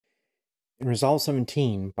In Resolve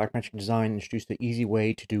 17, Blackmagic Design introduced an easy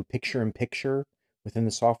way to do picture-in-picture within the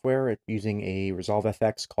software using a Resolve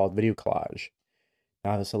FX called Video Collage.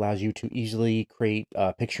 Now this allows you to easily create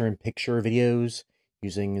picture-in-picture videos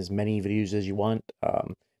using as many videos as you want.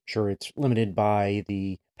 Sure, it's limited by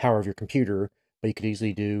the power of your computer, but you could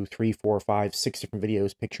easily do 3, 4, 5, 6 different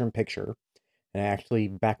videos picture-in-picture. And I actually,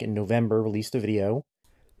 back in November, released a video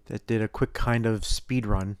that did a quick kind of speed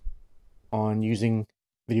run on using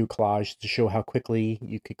Video Collage to show how quickly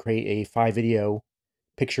you could create a 5-video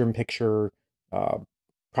picture-in-picture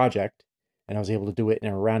project, and I was able to do it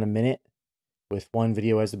in around a minute with one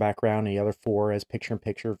video as the background and the other 4 as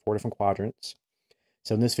picture-in-picture, 4 different quadrants.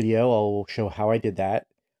 So in this video, I'll show how I did that.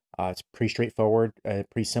 It's pretty straightforward,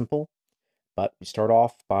 pretty simple, but you start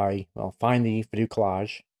off by, well, find the Video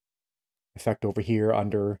Collage effect over here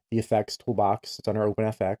under the Effects toolbox. It's under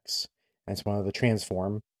OpenFX, and it's one of the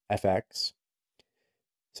Transform FX.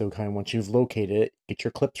 So kind of once you've located it, get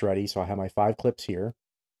your clips ready. So I have my 5 clips here.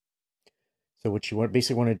 So what you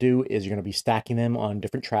basically want to do is you're going to be stacking them on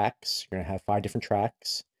different tracks. You're going to have 5 different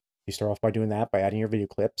tracks. You start off by doing that by adding your video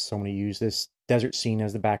clips. So I'm going to use this desert scene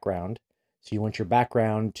as the background. So you want your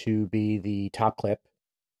background to be the top clip.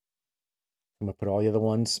 I'm going to put all the other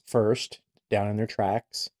ones first down in their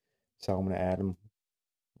tracks. So I'm going to add them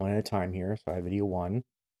one at a time here. So I have video 1.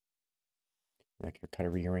 I can kind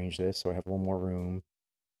of rearrange this so I have a little more room.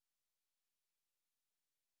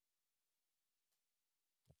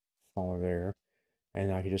 Smaller there.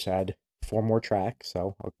 And I can just add 4 more tracks.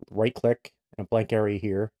 So I'll right click in a blank area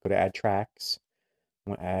here, go to add tracks.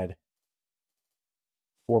 I'm going to add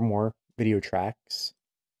 4 more video tracks.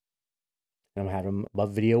 And I'm going to have them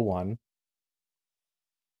above video 1.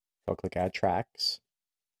 So I'll click add tracks.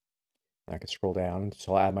 And I can scroll down.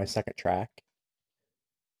 So I'll add my second track.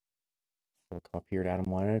 So I'll come up here and add them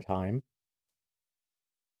one at a time.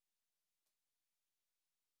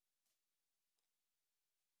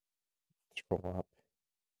 Scroll up.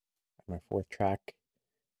 Add my 4th track.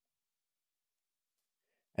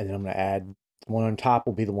 And then I'm going to add the one on top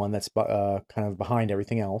will be the one that's kind of behind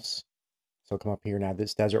everything else. So I'll come up here and add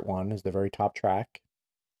this desert one as the very top track.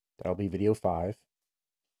 That'll be video 5.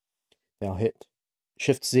 Then I'll hit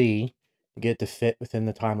Shift-Z to get it to fit within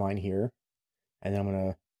the timeline here. And then I'm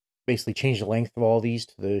going to basically change the length of all these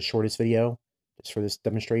to the shortest video just for this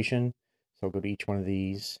demonstration. So I'll go to each one of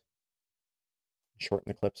these, shorten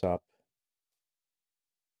the clips up.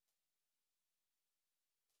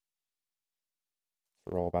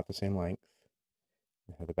 They're all about the same length.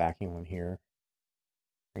 I have the backing one here.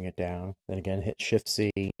 Bring it down. Then again, hit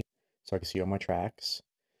Shift-Z so I can see all my tracks.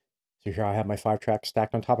 So here I have my 5 tracks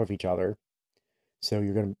stacked on top of each other. So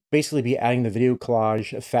you're going to basically be adding the video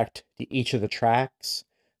collage effect to each of the tracks,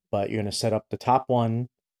 but you're going to set up the top one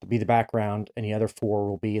to be the background, and the other 4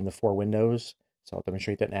 will be in the 4 windows. So I'll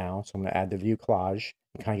demonstrate that now. So I'm going to add the video collage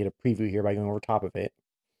and kind of get a preview here by going over top of it.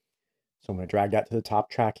 So I'm going to drag that to the top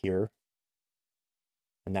track here,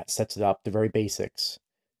 and that sets it up, the very basics.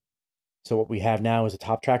 So what we have now is the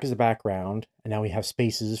top track is the background, and now we have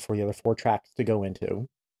spaces for the other 4 tracks to go into.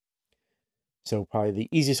 So probably the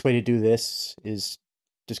easiest way to do this is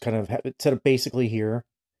just kind of have it set up basically here.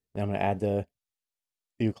 And I'm going to add the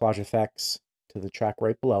video collage effects to the track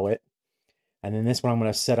right below it. And then this one I'm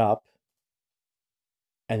going to set up.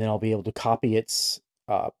 And then I'll be able to copy its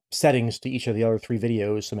settings to each of the other 3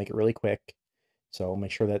 videos to make it really quick. So I'll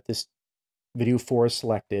make sure that this video 4 is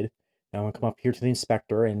selected. Now I'm going to come up here to the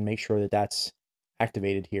inspector and make sure that that's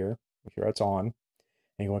activated here. Make sure it's on.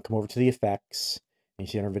 And you want to come over to the effects. And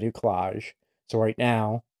you see under video collage. So right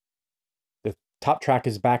now, the top track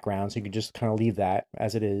is background, so you can just kind of leave that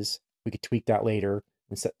as it is. We could tweak that later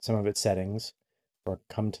and set some of its settings. Or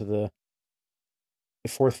come to the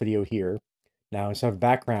 4th video here. Now instead of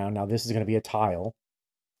background, now this is going to be a tile.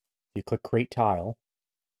 You click create tile.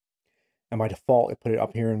 And by default, it put it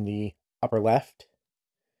up here in the upper left.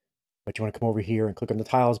 But you want to come over here and click on the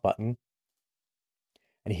tiles button.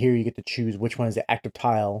 And here you get to choose which one is the active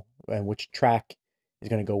tile and which track is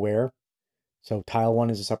going to go where. So tile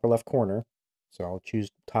 1 is this upper left corner. So I'll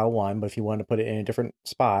choose tile 1, but if you want to put it in a different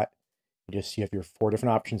spot, you have your 4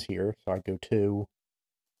 different options here. So I go 2,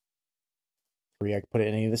 3, I can put it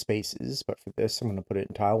in any of the spaces, but for this, I'm going to put it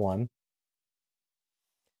in tile 1.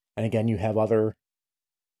 And again, you have other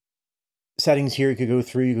settings here you could go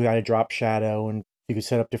through. You could add a drop shadow, and you could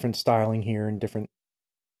set up different styling here and different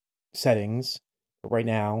settings. But right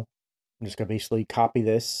now, I'm just going to basically copy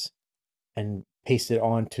this and paste it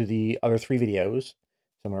onto the other 3 videos. So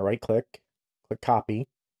I'm going to right click, click copy,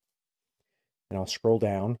 and I'll scroll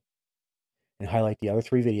down and highlight the other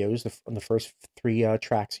 3 videos on the first 3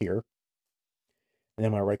 tracks here. And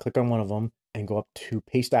then I'm going to right click on one of them and go up to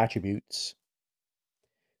paste attributes.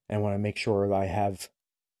 And I want to make sure that I have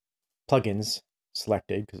plugins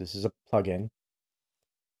selected, because this is a plugin.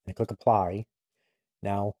 And click apply.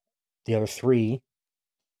 Now the other three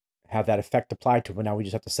have that effect applied to them, but now we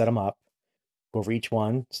just have to set them up. Go over each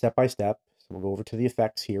one step by step. So we'll go over to the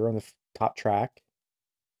effects here on the top track.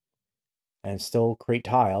 And still create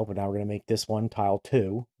tile, but now we're going to make this one tile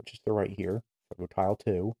 2, which is the right here. So go tile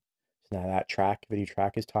 2. So now that track, video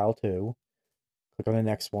track, is tile 2. Click on the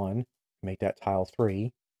next one, make that tile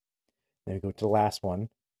 3. Then we go to the last one,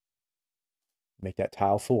 make that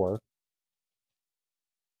tile 4.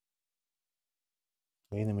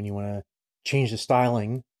 Okay, and then when you want to change the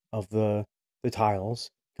styling of the tiles,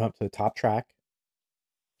 come up to the top track,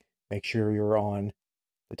 make sure you're on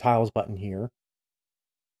the tiles button here,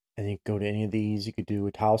 and you can go to any of these. You could do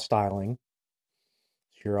a tile styling.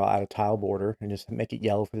 So here I'll add a tile border and just make it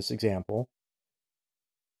yellow for this example.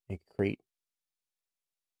 You can create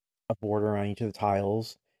a border around each of the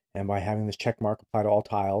tiles, and by having this check mark apply to all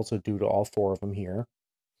tiles, so do to all 4 of them here.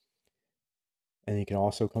 And you can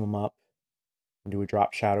also come up and do a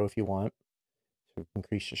drop shadow if you want. So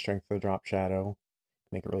increase the strength of the drop shadow,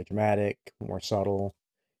 make it really dramatic, more subtle,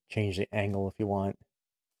 change the angle if you want.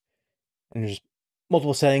 And there's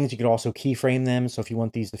multiple settings. You could also keyframe them. So if you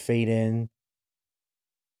want these to fade in,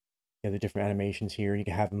 you have the different animations here. You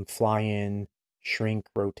can have them fly in, shrink,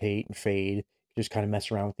 rotate, and fade. You just kind of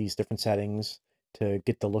mess around with these different settings to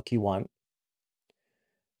get the look you want.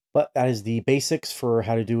 But that is the basics for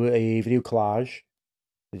how to do a video collage,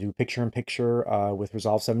 to do picture-in-picture with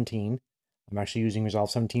Resolve 17. I'm actually using Resolve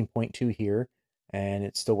 17.2 here, and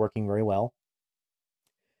it's still working very well.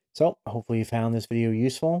 So hopefully you found this video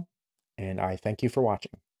useful, and I thank you for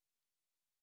watching.